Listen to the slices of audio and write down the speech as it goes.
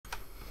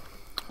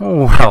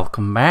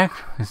Welcome back.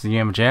 This is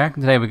Yama Jack.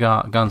 Today we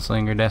got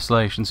Gunslinger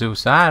Desolation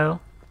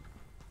Suicidal.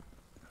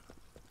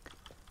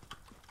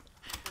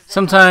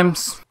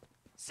 Sometimes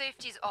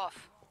Safety's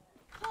off.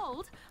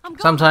 Hold.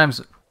 Sometimes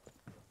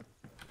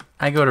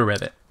I go to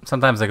Reddit.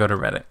 Sometimes I go to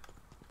Reddit.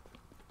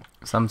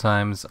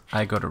 Sometimes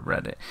I go to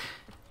Reddit.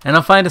 And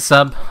I'll find a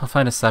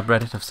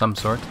subreddit of some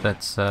sort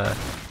that's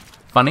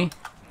funny.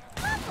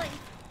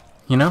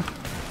 You know?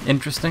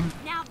 Interesting.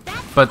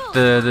 But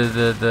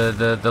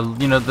the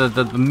you know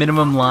the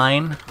minimum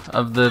line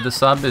of the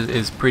sub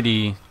is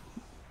pretty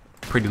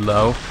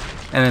low,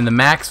 and then the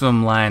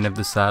maximum line of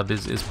the sub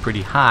is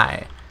pretty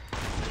high.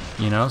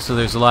 You know, so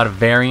there's a lot of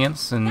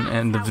variance,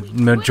 and the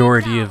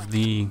majority of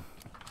the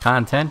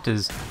content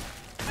is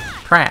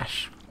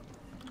trash.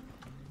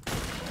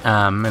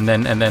 And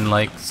then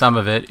like some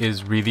of it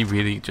is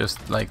really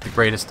just like the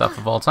greatest stuff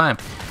of all time,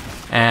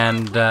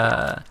 and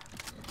I'll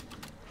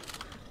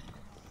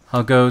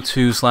go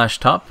to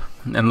 /top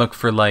and look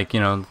for, like, you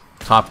know,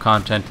 top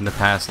content in the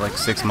past like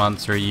 6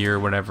 months or a year or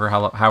whatever,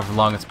 however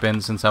long it's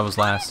been since I was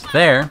last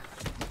there,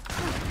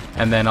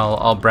 and then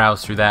I'll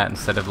browse through that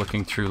instead of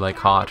looking through like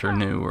hot or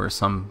new or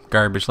some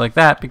garbage like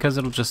that, because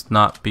it'll just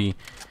not be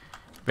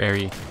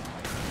very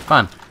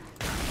fun.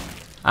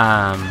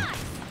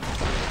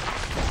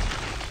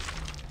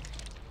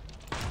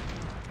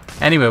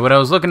 Anyway, what I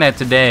was looking at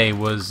today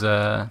was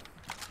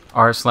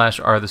r/are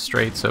the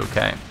straights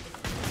okay?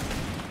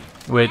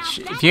 Which,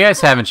 if you guys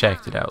haven't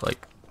checked it out,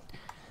 like,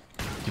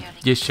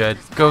 you should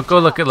go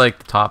look at like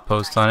the top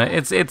post on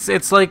it.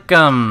 It's like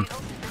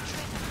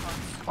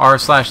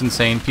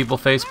r/insane people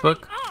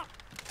Facebook,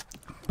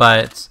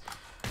 but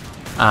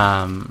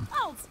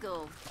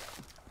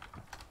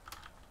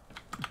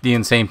the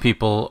insane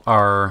people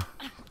are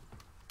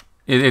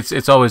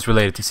it's always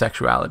related to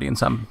sexuality in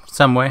some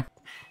way.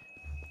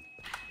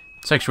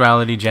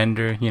 Sexuality,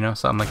 gender, you know,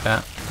 something like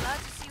that.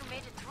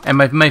 And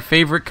my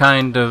favorite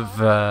kind of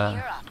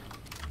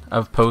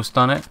post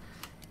on it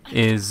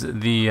is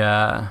the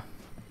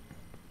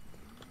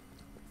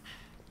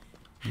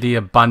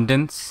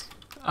abundance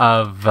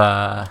of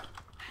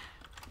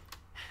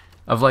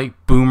like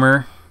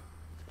boomer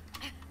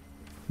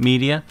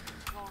media,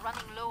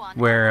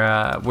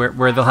 where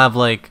they'll have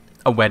like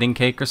a wedding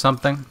cake or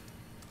something,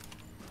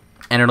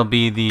 and it'll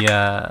be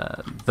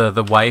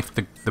the wife,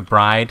 the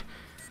bride,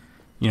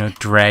 you know,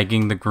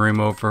 dragging the groom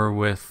over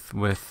with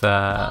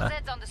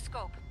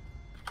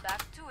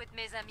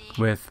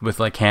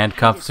like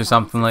handcuffs or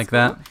something like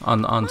that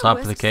on top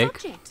of the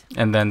cake,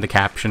 and then the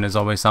caption is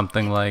always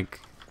something like,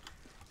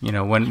 you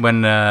know, when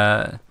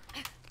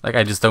like,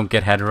 I just don't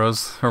get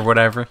heteros or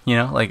whatever, you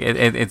know, like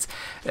it's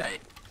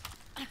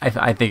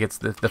I think it's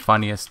the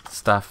funniest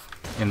stuff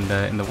in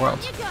the world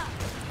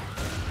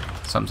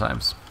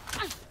sometimes,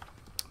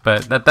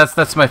 but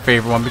that's my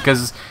favorite one,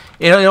 because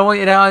it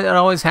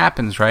always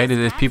happens, right?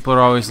 People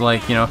are always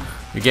like, you know,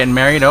 you're getting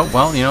married, oh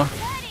well, you know,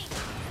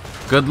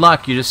 good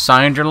luck, you just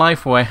signed your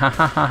life away, ha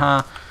ha ha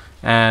ha.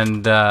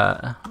 And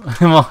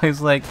I'm always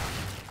like,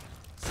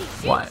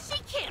 why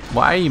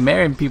are you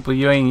marrying people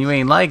you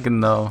ain't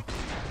liking though?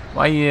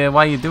 Why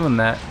you doing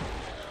that?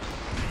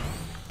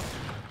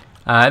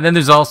 And then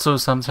there's also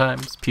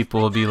sometimes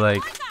people will be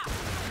like,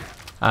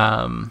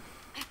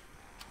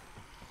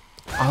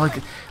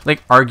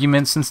 like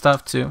arguments and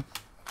stuff too.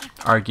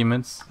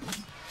 Arguments,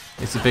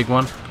 it's a big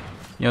one.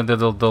 You know,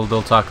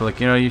 they'll talk like,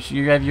 you know,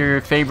 you have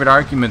your favorite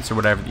arguments or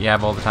whatever that you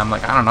have all the time.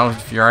 Like, I don't know,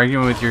 if you're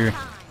arguing with your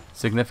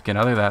significant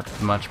other that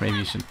much, maybe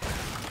you should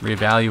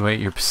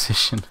reevaluate your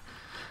position.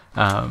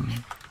 But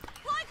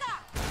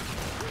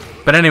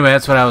anyway,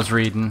 that's what I was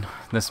reading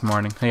this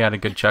morning. I got a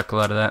good chuckle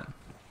out of that.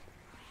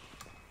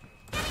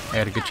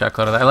 I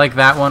like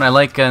that one. I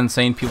like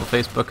Insane People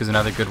Facebook is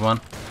another good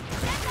one.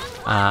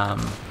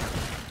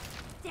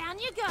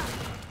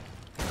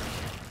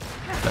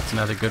 That's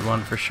another good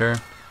one for sure.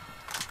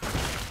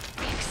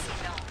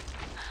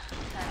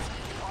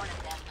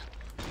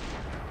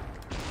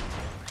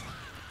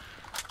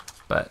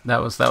 But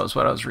that was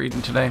what I was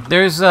reading today.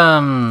 There's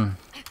a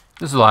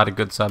lot of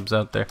good subs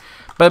out there,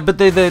 but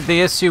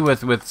the issue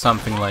with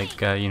something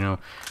like you know,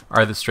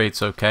 are the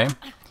straights okay,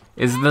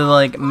 is the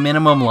like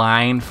minimum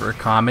line for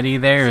comedy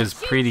there is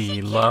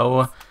pretty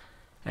low,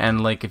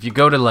 and like if you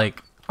go to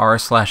like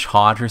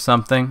r/hot or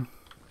something,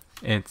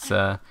 it's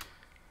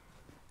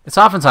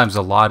oftentimes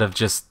a lot of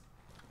just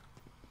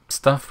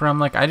stuff where I'm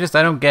like, I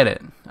don't get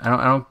it. I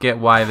don't get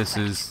why this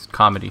is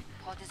comedy.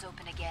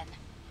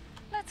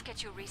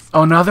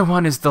 Oh, another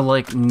one is the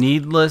like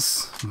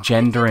needless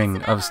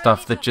gendering of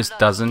stuff that just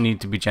doesn't need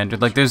to be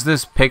gendered. Like there's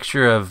this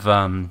picture of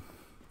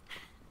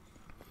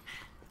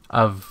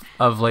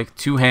like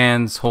two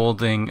hands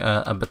holding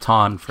a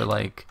baton for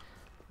like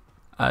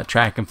a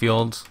track and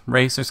field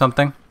race or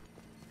something,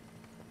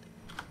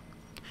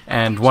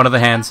 and one of the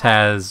hands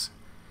has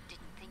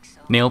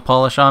nail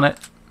polish on it,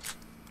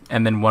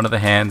 and then one of the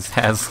hands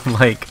has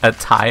like a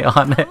tie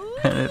on it,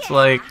 and it's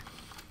like,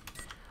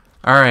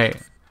 all right,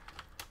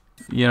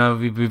 you know,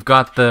 we've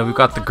got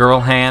the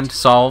girl hand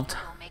solved.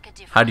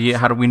 How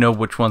do we know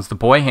which one's the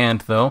boy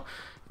hand though?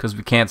 because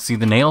we can't see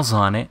the nails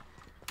on it.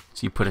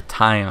 So you put a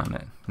tie on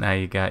it. Now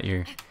you got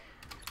your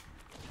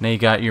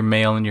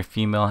male and your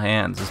female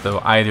hands, as though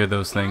either of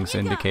those things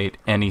indicate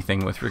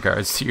anything with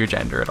regards to your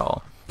gender at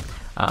all.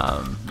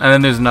 And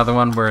then there's another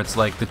one where it's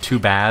like the two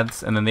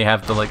baths, and then they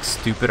have the like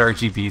stupid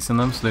RGBs in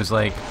them. So there's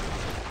like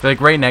they're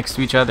like right next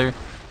to each other,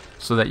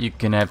 so that you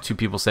can have two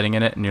people sitting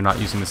in it and you're not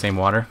using the same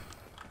water.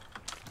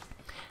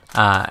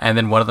 And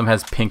then one of them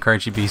has pink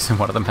RGBs and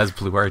one of them has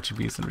blue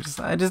RGBs,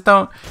 and I just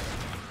don't.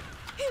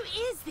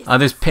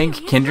 There's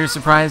pink Kinder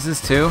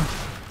Surprises too.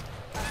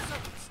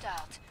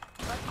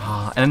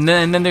 And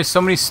then there's so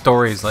many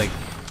stories, like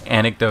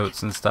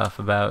anecdotes and stuff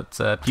about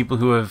people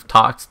who have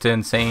talked to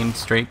insane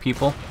straight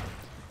people,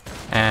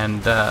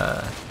 and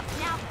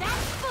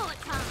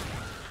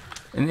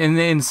in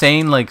the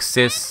insane like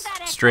cis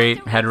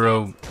straight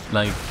hetero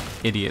like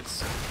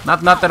idiots.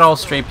 Not that all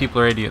straight people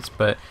are idiots,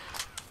 but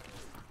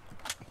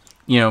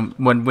you know,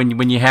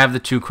 when you have the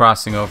two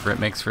crossing over, it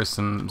makes for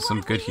some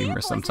good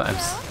humor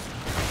sometimes.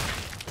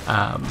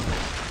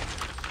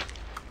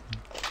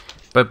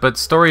 But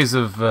stories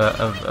of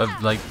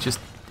like just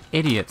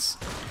idiots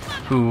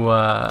who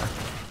are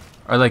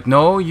like,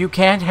 no, you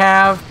can't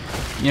have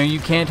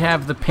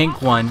the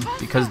pink one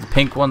because the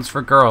pink one's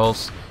for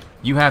girls.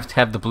 You have to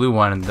have the blue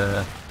one, and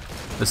the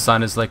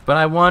son is like, but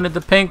I wanted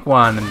the pink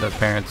one, and the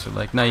parents are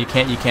like, no, you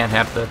can't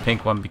have the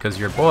pink one because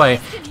you're a boy,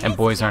 and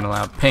boys aren't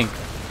allowed pink.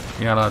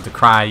 You're not allowed to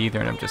cry either,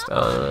 and I'm just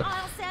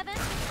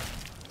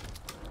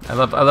I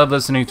love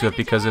listening to it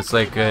because it's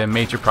like a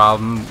major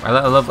problem. I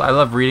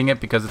love reading it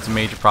because it's a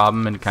major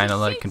problem and kind of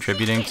like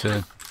contributing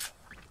to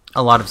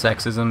a lot of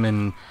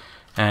sexism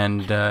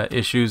and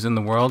issues in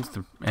the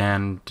world,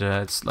 and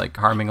it's like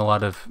harming a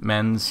lot of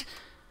men's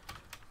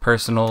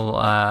personal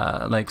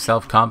like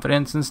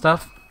self-confidence and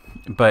stuff.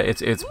 But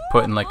it's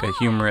put in like a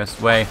humorous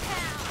way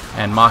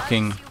and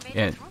mocking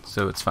it,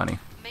 so it's funny.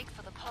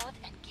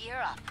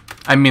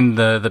 I mean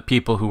the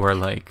people who are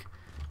like,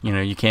 you know,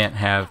 you can't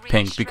have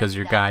pink because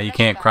you're a guy, you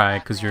can't cry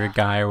because you're a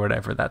guy or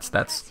whatever.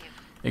 That's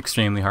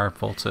extremely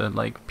harmful to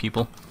like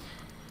people.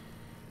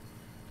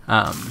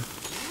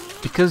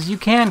 Because you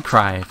can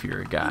cry if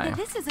you're a guy,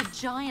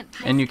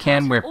 and you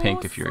can wear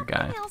pink if you're a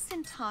guy.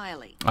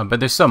 But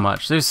there's so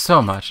much, and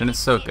it's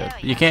so good.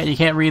 You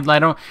can't read. I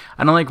don't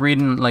like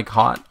reading like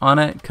hot on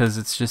it because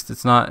it's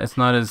not as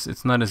good.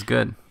 It's not as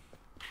good.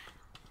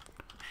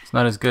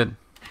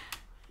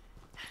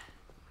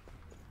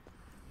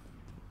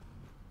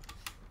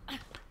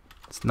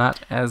 It's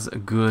not as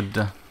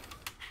good.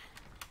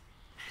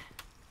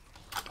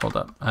 Hold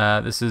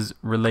up. This is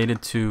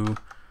related to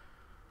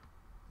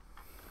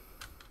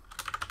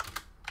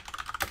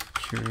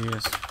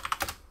curious.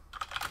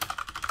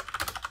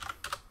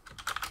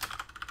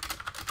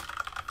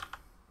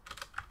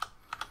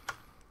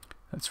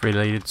 That's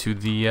related to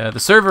the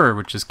server,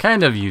 which is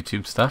kind of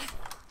YouTube stuff,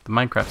 the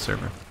Minecraft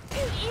server. Who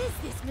is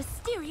this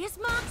mysterious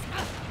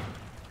monster?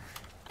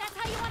 That's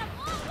how you want to.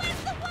 Oh, where's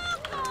the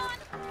world gone?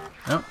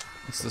 Oh,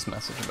 what's this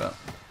message about?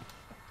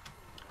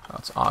 Oh,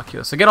 it's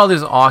Oculus. I get all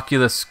these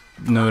Oculus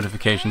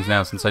notifications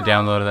now since I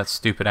downloaded that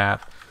stupid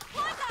app.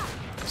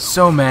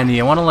 So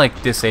many. I want to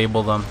like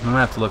disable them. I'm gonna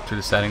have to look through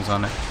the settings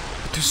on it.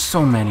 But there's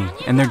so many,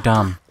 and they're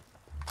dumb.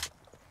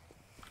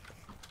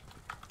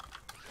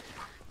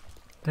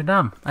 They're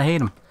dumb. I hate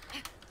them.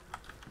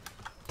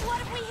 What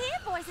have we here,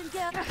 boys and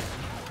girls?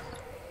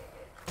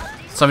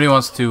 Somebody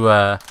wants to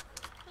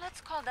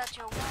Let's call that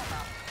your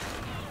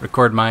warm-up.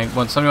 record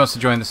somebody wants to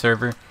join the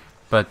server,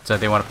 but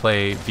they want to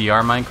play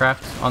VR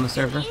Minecraft on the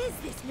server.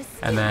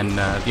 And then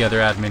the other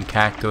admin,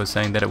 Cacto, is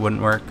saying that it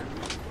wouldn't work.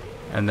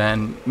 And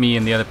then me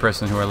and the other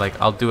person who are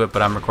like, I'll do it,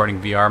 but I'm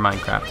recording VR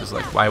Minecraft, is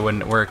like, why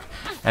wouldn't it work?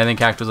 And then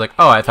Cacto's like,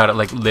 oh, I thought it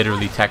like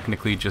literally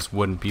technically just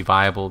wouldn't be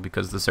viable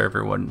because the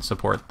server wouldn't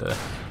support the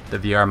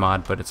VR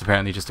mod, but it's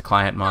apparently just a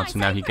client mod, so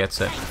now he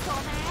gets it.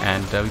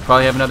 And we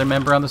probably have another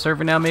member on the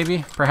server now,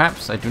 maybe,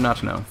 perhaps, I do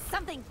not know.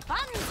 Something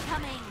fun's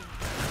coming.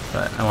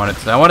 But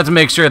I wanted to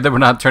make sure that we're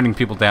not turning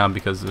people down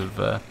because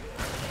of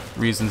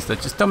reasons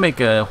that just don't make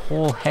a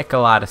whole heck of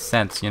a lot of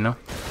sense, you know?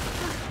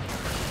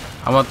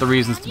 I want the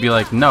reasons to be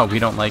like, no, we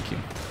don't like you.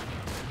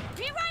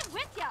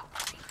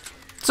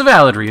 It's a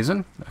valid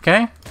reason,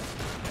 okay?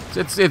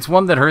 It's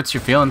one that hurts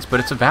your feelings, but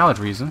it's a valid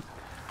reason.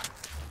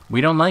 We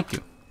don't like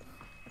you.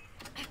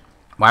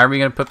 Why are we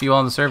gonna put people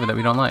on the server that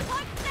we don't like?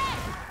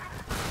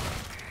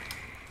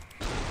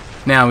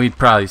 Now we'd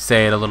probably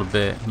say it a little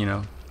bit, you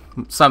know,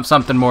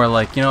 something more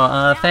like, you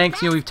know,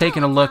 thanks, you know, we've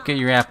taken a look at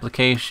your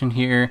application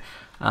here.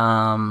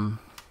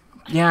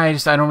 Yeah,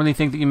 I don't really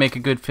think that you make a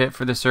good fit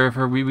for the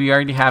server. We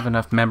already have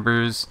enough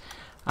members.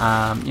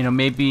 You know,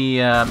 maybe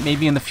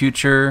in the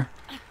future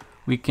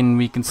we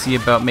can see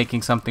about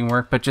making something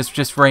work. But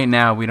just right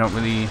now, we don't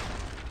really.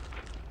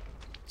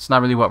 It's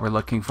not really what we're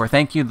looking for.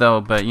 Thank you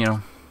though, but you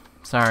know,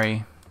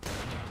 sorry.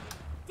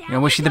 You know,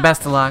 wish you the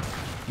best of luck.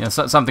 You know,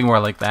 something more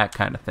like that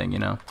kind of thing. You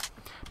know,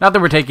 not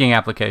that we're taking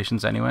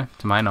applications anyway,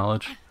 to my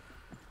knowledge.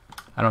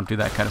 I don't do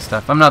that kind of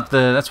stuff. I'm not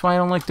the. That's why I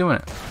don't like doing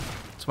it.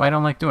 That's why I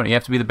don't like doing it. You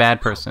have to be the bad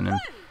person, and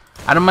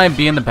I don't mind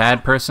being the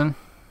bad person.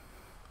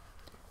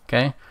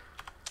 Okay?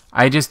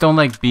 I just don't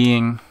like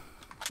being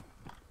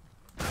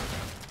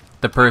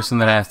the person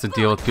that has to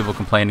deal with people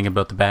complaining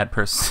about the bad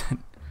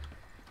person.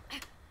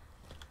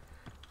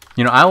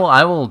 You know,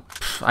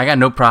 I got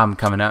no problem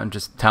coming out and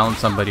just telling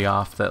somebody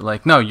off that,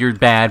 like, no, you're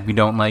bad, we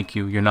don't like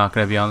you, you're not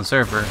going to be on the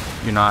server,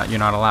 you're not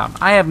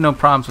allowed. I have no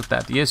problems with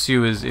that. The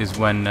issue is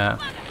when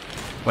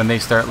they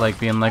start, like,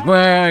 being like,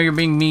 well, you're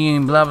being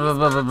mean, blah, blah,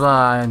 blah, blah,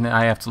 blah, and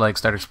I have to, like,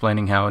 start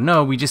explaining how,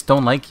 no, we just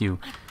don't like you.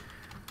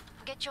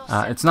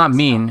 It's not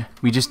mean,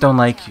 we just don't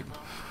like you.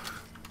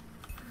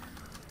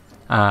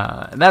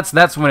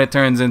 That's when it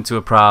turns into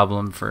a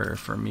problem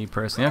for me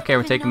personally. Okay,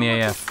 we're taking the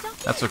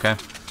AF. That's okay.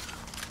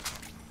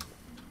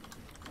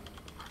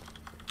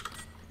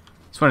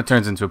 When it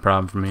turns into a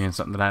problem for me and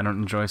something that I don't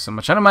enjoy so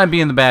much. I don't mind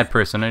being the bad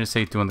person. I just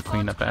hate doing the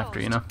cleanup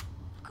after, you know?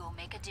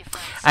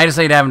 I just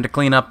hate having to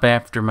clean up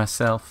after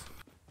myself.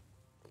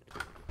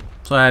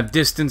 So I've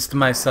distanced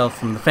myself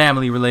from the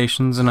family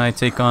relations and I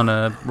take on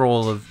a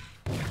role of...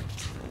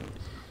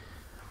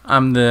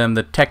 I'm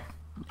the tech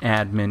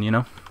admin, you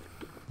know?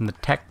 I'm the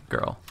tech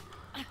girl.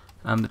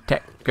 I'm the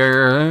tech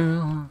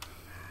girl.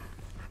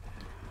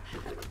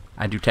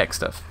 I do tech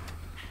stuff.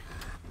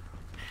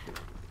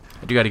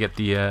 I do got to get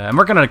the... I'm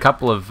working on a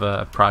couple of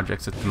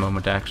projects at the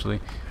moment,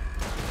 actually.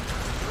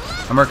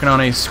 I'm working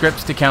on a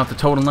script to count the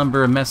total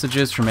number of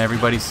messages from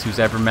everybody who's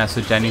ever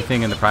messaged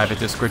anything in the private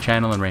Discord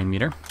channel and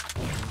Rainmeter.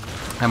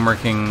 I'm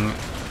working...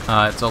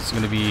 it's also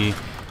going to be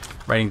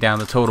writing down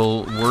the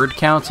total word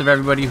counts of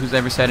everybody who's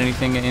ever said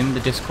anything in the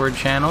Discord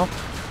channel.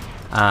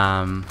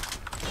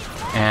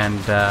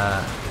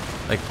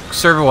 Like,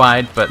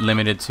 server-wide, but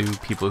limited to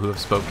people who have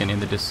spoken in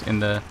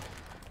the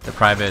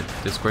private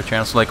Discord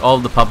channel, so like all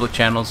of the public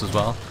channels as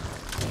well,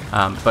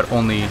 but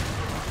only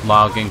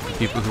logging for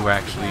people who are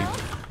actually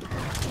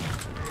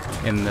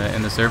in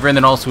the server, and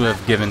then also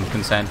have given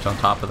consent on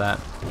top of that.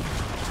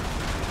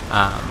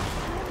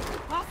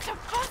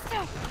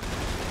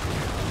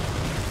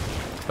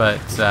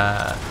 But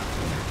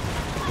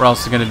we're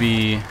also going to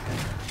be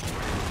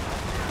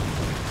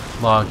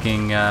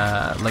logging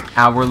like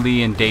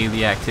hourly and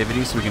daily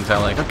activities, so we can tell,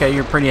 like, okay,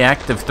 you're pretty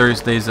active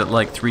Thursdays at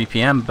like 3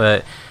 p.m.,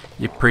 but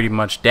you're pretty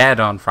much dead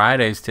on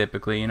Fridays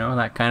typically, you know,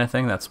 that kind of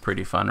thing. That's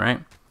pretty fun, right?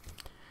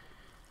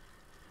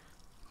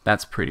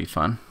 That's pretty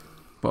fun.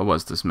 What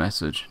was this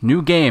message?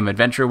 New game.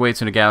 Adventure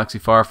awaits in a galaxy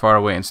far, far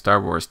away in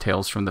Star Wars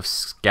Tales from the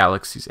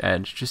Galaxy's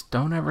Edge. Just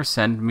don't ever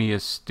send me a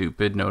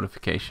stupid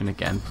notification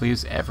again,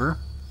 please, ever.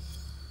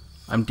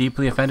 I'm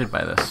deeply offended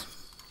by this.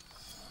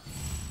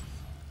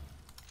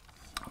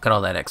 Look at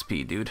all that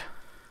XP, dude.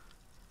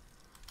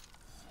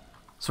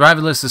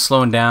 Survivalist is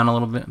slowing down a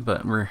little bit,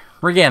 but we're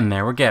getting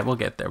there. We'll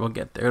get there.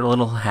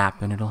 It'll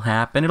happen. It'll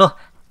happen. It'll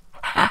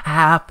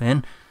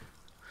happen.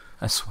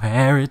 I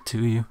swear it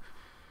to you.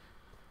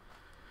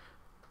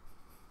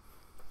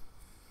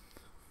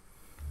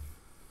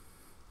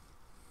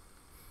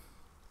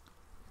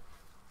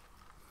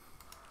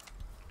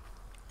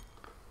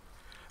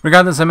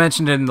 Regardless, I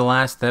mentioned it in the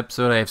last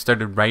episode. I have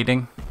started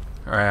writing,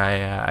 or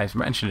I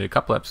mentioned it a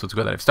couple episodes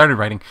ago that I've started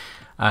writing.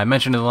 I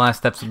mentioned in the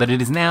last episode that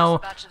it is now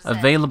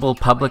available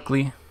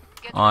publicly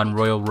on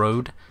Royal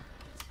Road.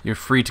 You're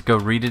free to go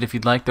read it if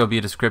you'd like. There'll be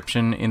a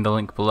description in the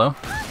link below.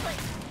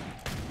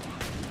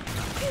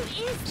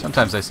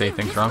 Sometimes I say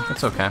things wrong.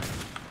 That's okay.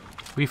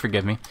 We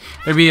forgive me.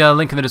 There'll be a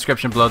link in the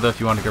description below, though,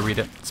 if you want to go read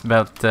it. It's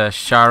about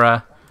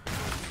Shara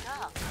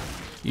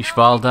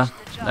Ishvalda.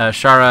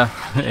 Shara,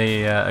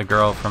 a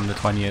girl from the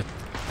 20th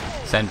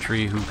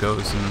century who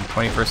goes in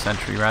 21st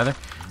century rather,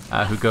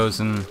 who goes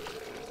and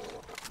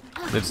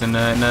lives in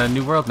a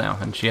new world now,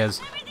 and she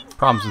has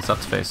problems and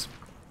stuff to face.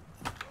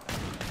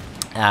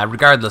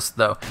 Regardless,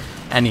 though,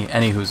 any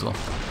hoozle.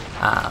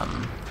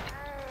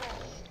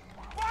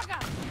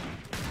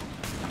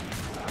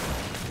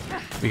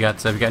 We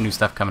got new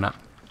stuff coming up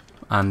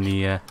on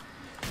the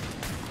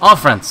all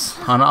fronts.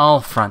 On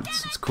all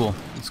fronts, it's cool.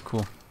 It's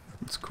cool.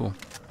 It's cool.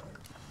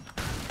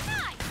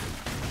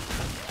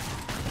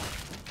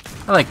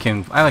 I like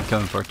Killing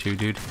Floor 2,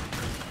 dude.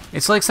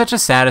 It's like such a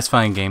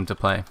satisfying game to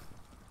play.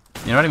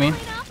 You know what I mean?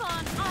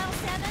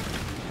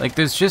 Like,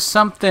 there's just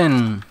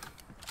something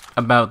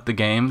about the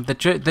game that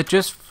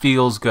just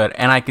feels good,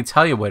 and I can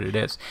tell you what it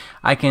is.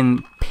 I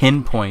can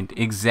pinpoint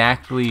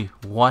exactly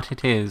what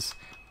it is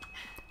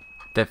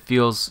that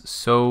feels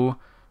so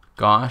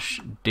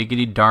gosh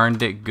diggity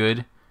darned it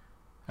good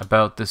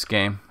about this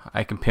game.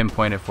 I can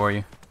pinpoint it for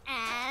you.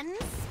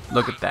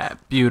 Look at that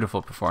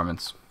beautiful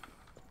performance.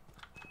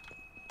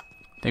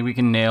 Think we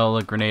can nail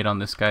a grenade on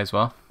this guy as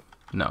well?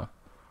 No.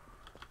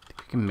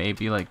 Think we can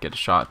maybe like get a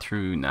shot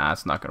through. Nah,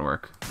 it's not gonna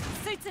work.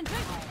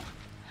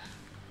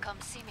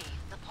 Come see me.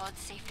 The pod's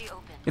safely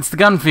open. It's the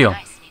gun feel.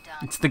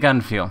 It's the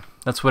gun feel.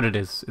 That's what it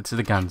is. It's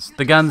the guns.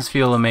 The guns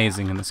feel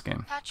amazing in this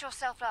game. Patch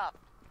yourself up.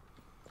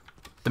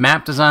 The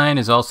map design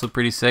is also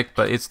pretty sick,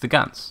 but it's the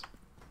guns.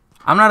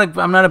 I'm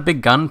not a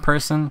big gun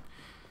person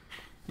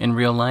in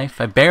real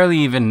life. I barely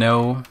even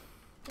know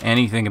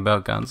anything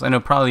about guns. I know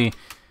probably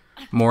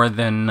more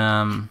than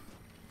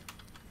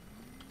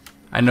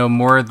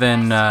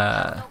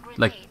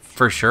like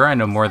for sure. I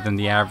know more than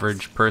the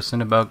average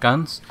person about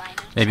guns.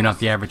 Maybe not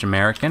the average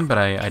American, but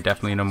I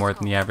definitely know more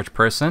than the average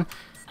person.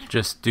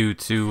 Just due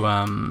to,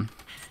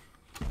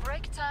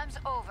 Break time's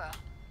over.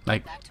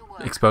 like, Back to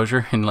work.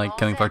 exposure in, like,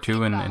 Killing Floor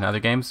 2 and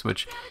other games,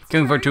 which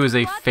Killing Floor 2 is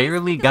a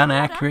fairly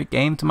gun-accurate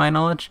game, to my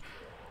knowledge.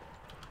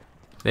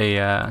 They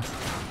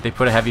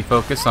put a heavy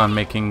focus on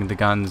making the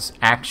guns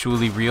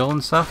actually real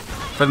and stuff.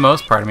 For the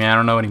most part, I mean, I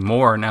don't know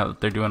anymore now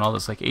that they're doing all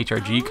this, like,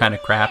 HRG kind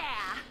of crap.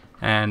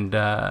 And,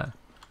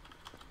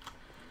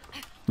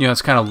 you know,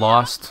 it's kind of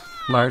lost,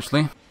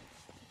 largely.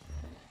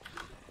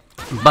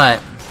 But,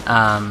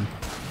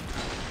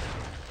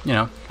 you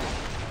know,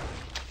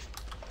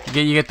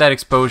 you get that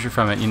exposure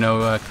from it, you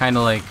know, kind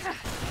of like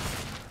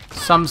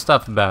some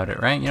stuff about it,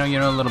 right? You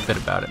know a little bit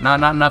about it.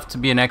 Not enough to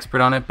be an expert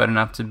on it, but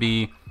enough to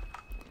be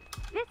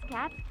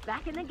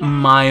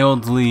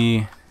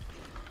mildly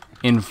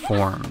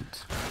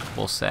informed,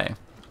 we'll say.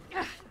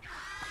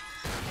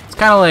 It's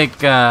kind of like,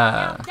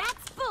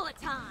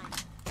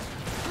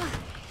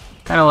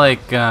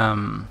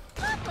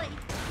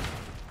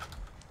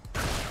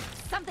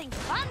 Something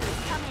fun's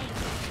coming.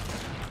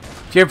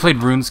 if you ever played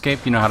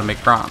RuneScape, you know how to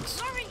make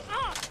bronze,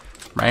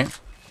 right?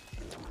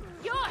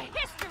 Your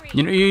history.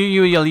 You know,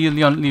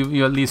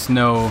 you at least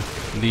know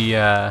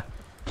the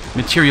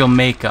material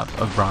makeup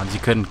of bronze. You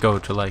couldn't go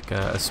to like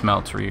a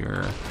smeltery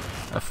or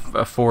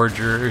a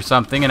forger or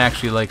something and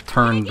actually like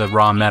turn the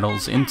raw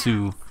metals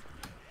into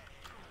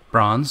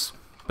bronze,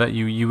 but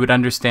you would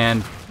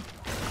understand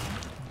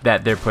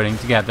that they're putting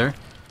together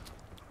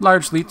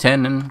largely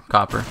tin and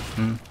copper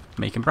and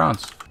making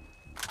bronze.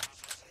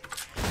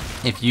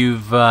 If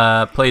you've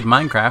played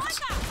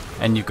Minecraft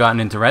and you've gotten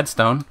into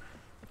redstone,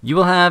 you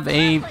will have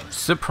a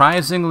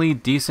surprisingly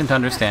decent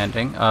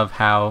understanding of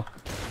how,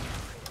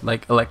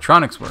 like,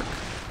 electronics work,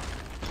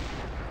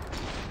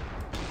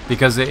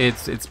 because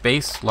it's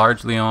based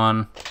largely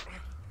on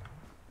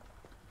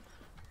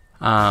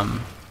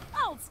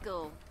Old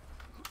school.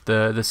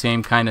 the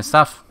same kind of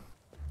stuff.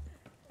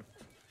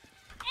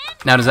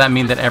 Now, does that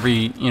mean that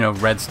every, you know,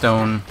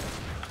 redstone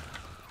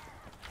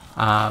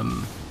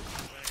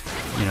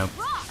you know,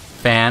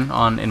 fan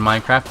in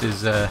Minecraft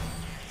is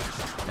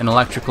an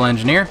electrical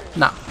engineer?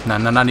 No,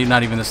 not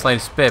even the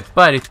slightest bit.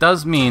 But it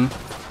does mean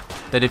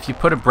that if you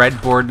put a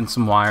breadboard and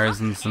some wires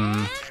and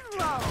some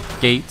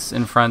gates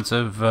in front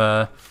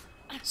of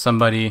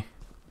somebody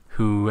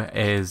who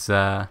is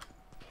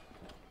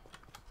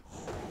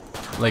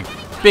like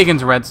big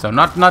into redstone,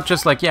 not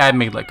just like, yeah, I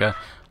made like a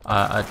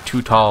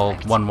too tall,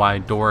 one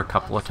wide door a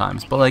couple of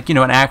times, but like, you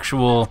know, an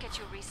actual Get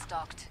you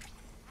restocked.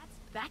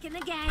 Back in the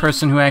game.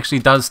 person who actually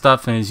does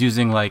stuff and is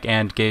using like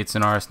AND gates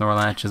and RS NOR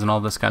latches and all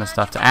this kind of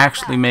stuff to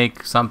actually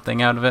make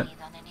something out of it. Need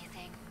on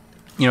anything.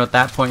 You know, at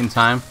that point in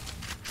time,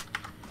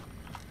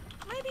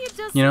 Maybe it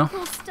does you know, some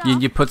cool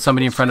stuff. you put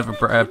somebody in front of a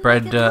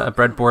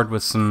breadboard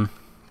with some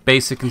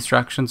basic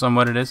instructions on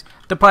what it is.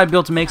 They'll probably be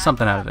able to make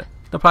something out of it.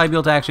 They'll probably be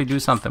able to actually do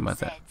something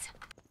with it.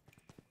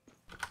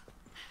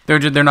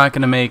 They're not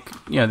going to make,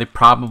 you know, they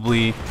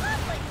probably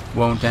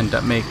won't end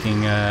up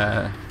making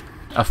a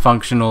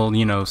functional,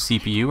 you know,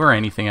 CPU or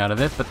anything out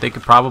of it, but they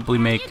could probably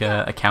make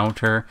a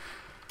counter.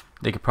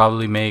 They could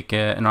probably make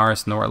an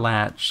RS NOR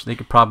latch. They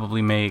could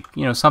probably make,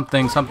 you know,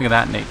 something of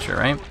that nature,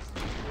 right?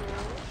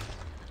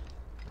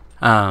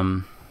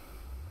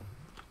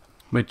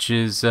 Which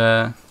is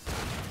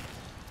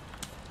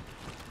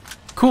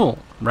cool,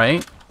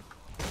 right?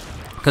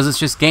 Because it's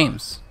just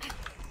games.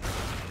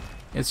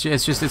 It's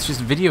just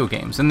video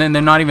games, and then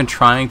they're not even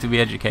trying to be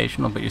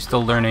educational, but you're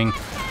still learning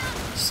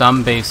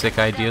some basic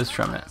ideas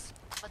from it.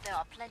 But there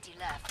are plenty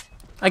left.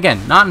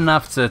 Again, not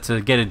enough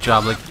to get a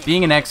job. Like,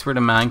 being an expert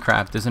in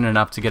Minecraft isn't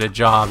enough to get a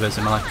job as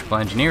an electrical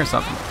engineer or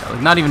something like that.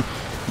 Like,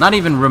 not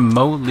even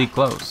remotely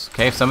close.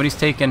 Okay, if somebody's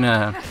taken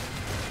a,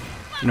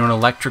 you know, an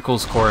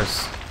electricals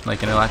course,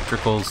 like an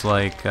electricals,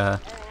 like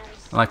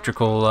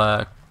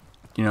electrical,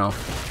 you know,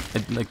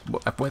 like,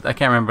 I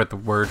can't remember what the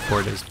word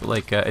for it is, but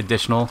like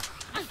additional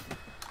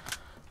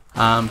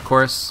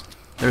course.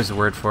 There's a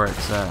word for it.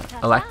 It's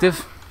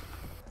elective.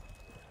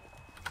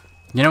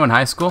 You know, in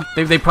high school,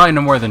 they probably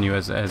know more than you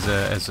as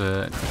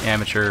a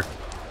amateur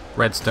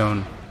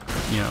redstone,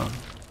 you know,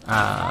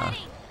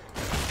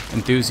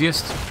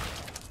 enthusiast.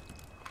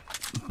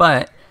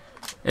 But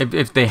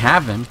if they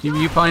haven't,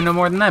 you probably know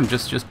more than them,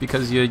 just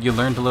because you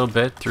learned a little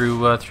bit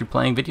through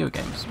playing video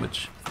games,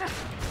 which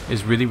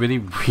is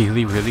really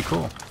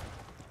cool.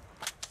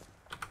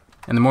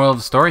 And the moral of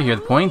the story here,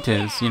 the point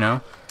is, you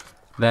know,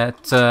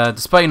 that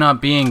despite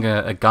not being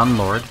a gun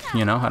lord,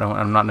 you know,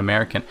 I'm not an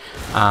American.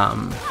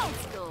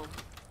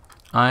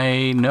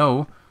 I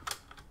know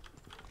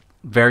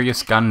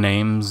various gun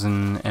names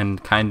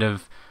and kind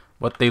of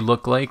what they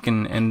look like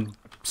and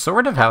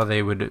sort of how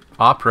they would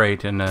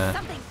operate in a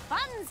Something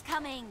fun's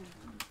coming.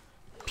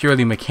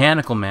 purely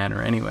mechanical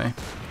manner, anyway.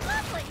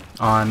 Lovely.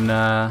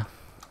 On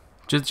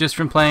just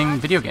from playing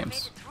video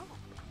games.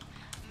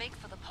 Make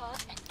for the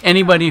pod and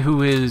Anybody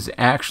who is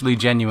actually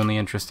genuinely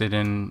interested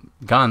in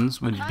guns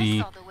would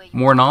be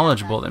more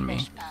knowledgeable than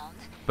me.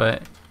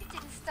 But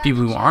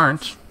people who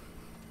aren't,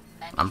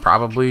 I'm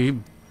probably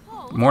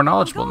more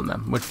knowledgeable than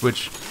them,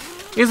 which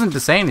isn't to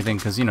say anything,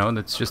 because, you know,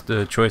 that's just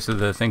the choice of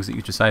the things that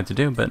you decide to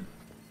do, but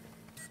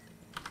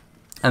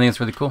I think it's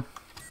really cool.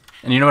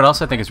 And you know what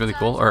else I think is really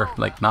cool, or,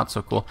 like, not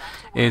so cool,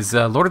 is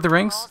Lord of the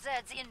Rings. All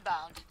Zeds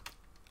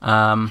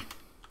inbound.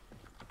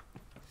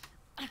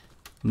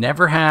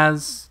 Never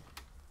has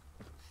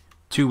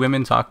two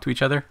women talk to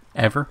each other,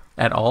 ever,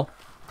 at all,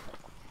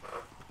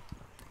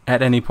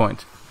 at any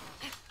point.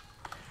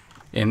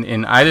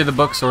 In either the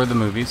books or the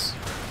movies.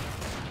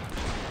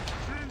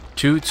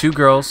 Two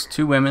girls,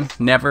 two women,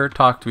 never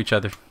talk to each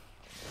other.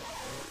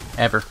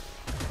 Ever.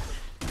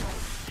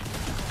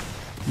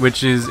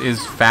 Which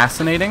is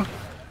fascinating.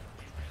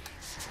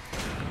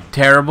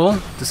 Terrible,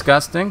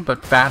 disgusting,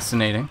 but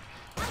fascinating.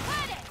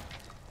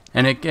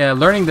 And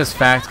learning this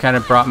fact kind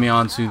of brought me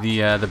on to the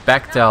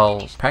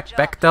Bechdel,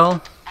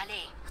 Bechdel? I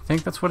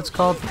think that's what it's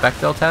called, the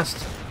Bechdel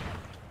test.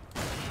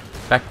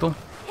 Bechdel?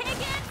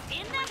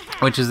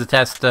 Which is a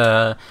test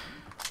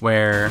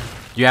where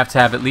you have to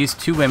have at least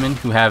two women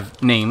who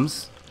have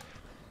names,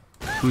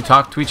 who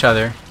talk to each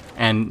other,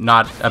 and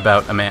not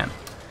about a man.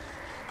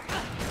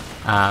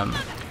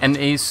 And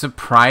a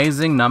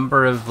surprising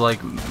number of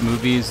like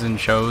movies and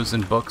shows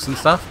and books and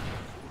stuff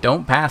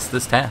don't pass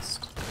this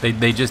test.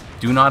 They just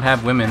do not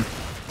have women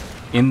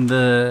in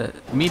the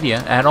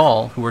media at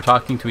all who are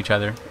talking to each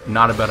other,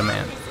 not about a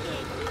man.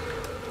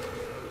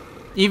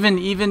 Even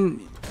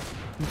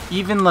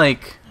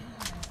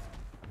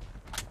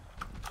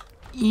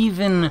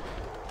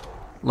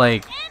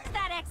like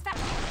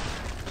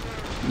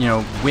you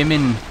know,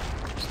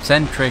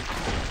 women-centric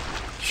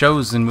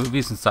shows and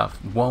movies and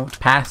stuff won't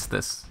pass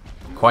this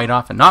quite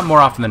often. Not more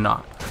often than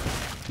not.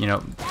 You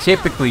know,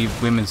 typically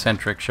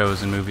women-centric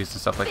shows and movies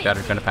and stuff like that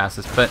are going to pass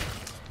this, but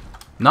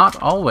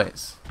not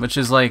always, which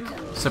is like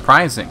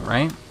surprising,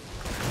 right?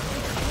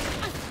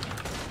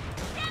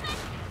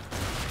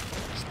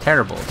 It's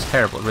terrible. It's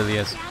terrible. It really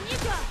is.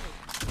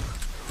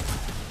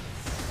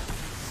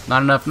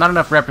 Not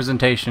enough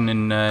representation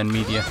in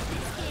media.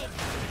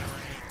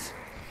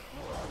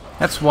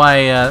 That's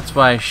why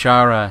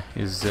Shara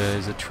is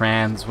a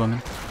trans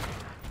woman.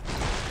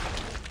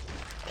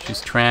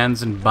 She's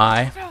trans and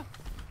bi.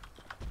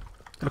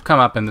 It'll come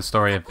up in the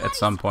story at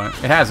some point.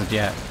 It hasn't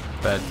yet,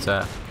 but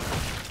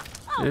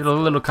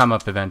it'll come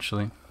up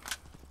eventually.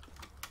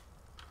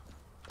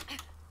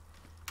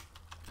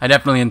 I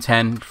definitely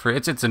intend for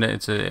it's an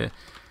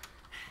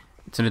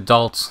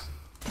adult.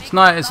 It's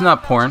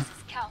not porn.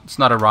 It's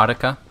not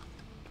erotica,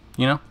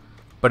 you know,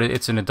 but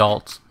it's an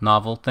adult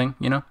novel thing,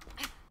 you know.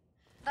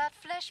 That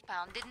flesh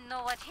pound didn't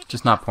know what hit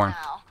Just you not just porn.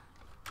 now.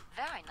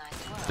 Very nice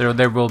work.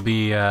 There will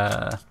be.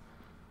 I'm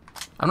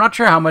not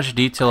sure how much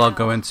detail I'll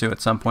go into at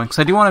some point, because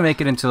I do want to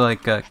make it into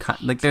like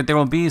there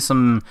will be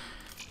some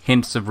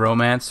hints of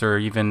romance or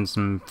even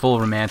some full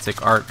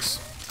romantic arcs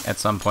at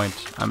some point,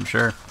 I'm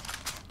sure,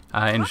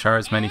 in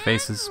Shara's Many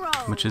Faces,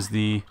 which is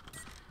the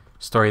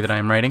story that I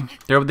am writing.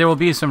 There will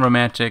be some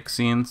romantic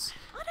scenes,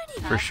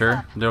 for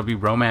sure. There will be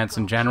romance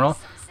in general,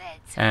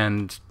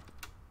 and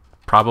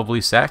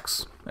probably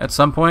sex at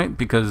some point,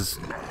 because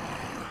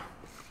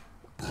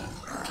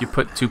if you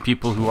put two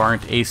people who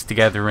aren't ace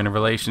together in a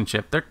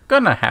relationship, they're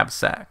gonna have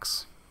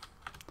sex.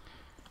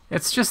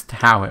 It's just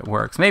how it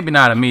works. Maybe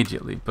not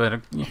immediately,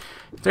 but if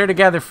they're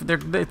together,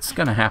 it's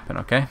gonna happen,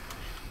 okay?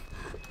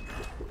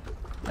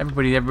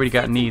 Everybody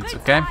got needs,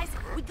 okay?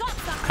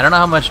 I don't know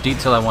how much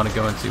detail I want to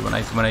go into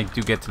when I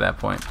do get to that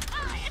point.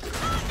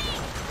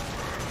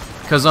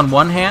 Because on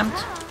one hand,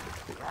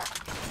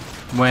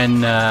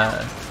 when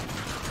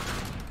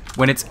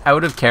it's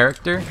out of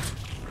character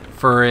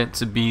for it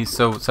to be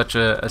such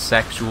a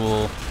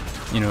sexual,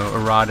 you know,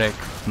 erotic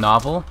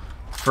novel,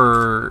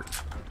 for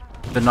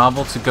the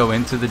novel to go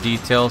into the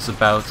details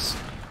about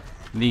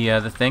the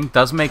thing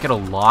does make it a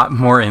lot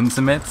more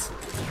intimate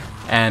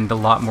and a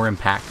lot more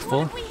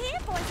impactful,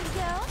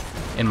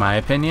 in my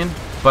opinion.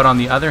 But on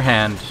the other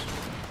hand,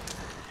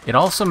 it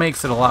also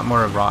makes it a lot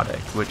more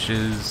erotic, which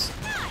is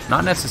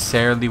not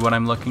necessarily what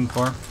I'm looking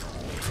for.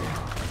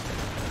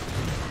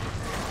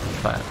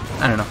 But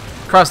I don't know.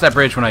 Cross that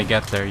bridge when I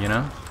get there, you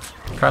know?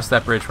 Cross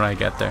that bridge when I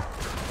get there.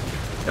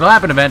 It'll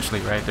happen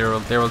eventually, right? There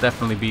will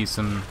definitely be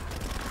some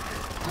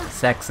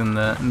sex in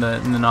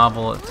the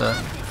novel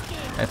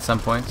at some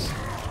points.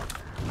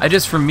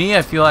 For me,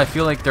 I feel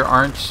like there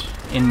aren't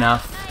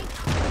enough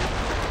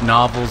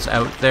novels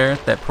out there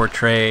that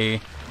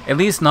portray, at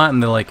least not in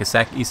the like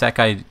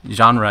isekai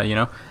genre, you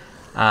know,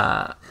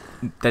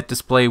 that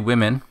display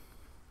women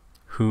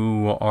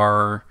who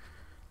are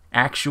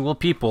actual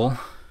people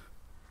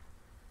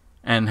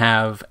and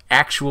have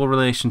actual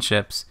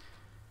relationships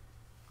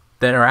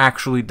that are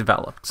actually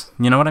developed.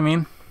 You know what I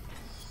mean?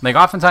 Like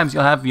oftentimes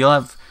you'll have you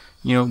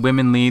know,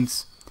 women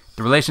leads.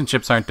 The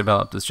relationships aren't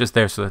developed. It's just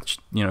there so that,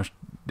 you know,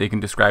 they can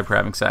describe her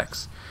having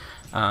sex.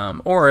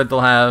 Or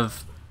they'll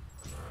have,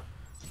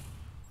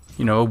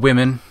 you know, a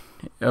woman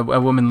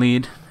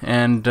lead,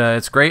 and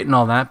it's great and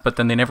all that, but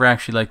then they never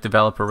actually like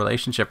develop a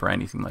relationship or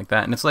anything like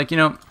that. And it's like, you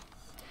know,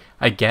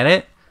 I get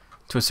it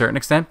to a certain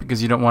extent,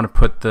 because you don't want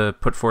to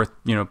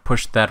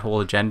push that whole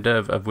agenda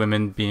of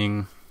women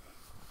being,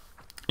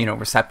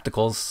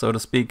 receptacles, so to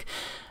speak.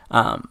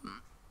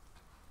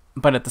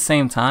 But at the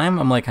same time,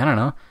 I'm like, I don't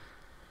know.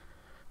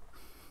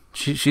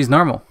 She's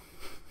normal.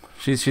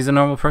 She's a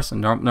normal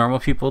person. Normal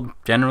people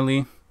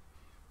generally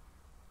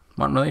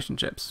want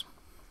relationships.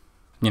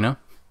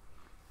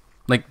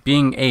 Like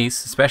being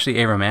ace, especially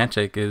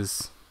aromantic,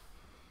 is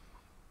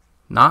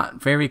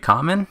not very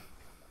common.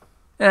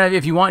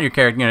 If you want your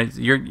character,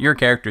 your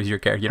character is your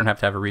character. You don't have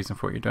to have a reason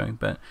for what you're doing.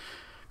 But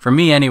for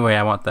me, anyway,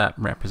 I want that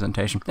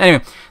representation.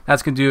 Anyway,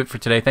 that's going to do it for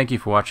today. Thank you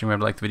for watching.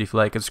 Remember to like the video if you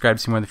like it. Subscribe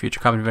to see more in the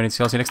future. Comment if you want to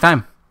see. I'll see you next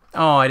time.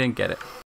 Oh, I didn't get it.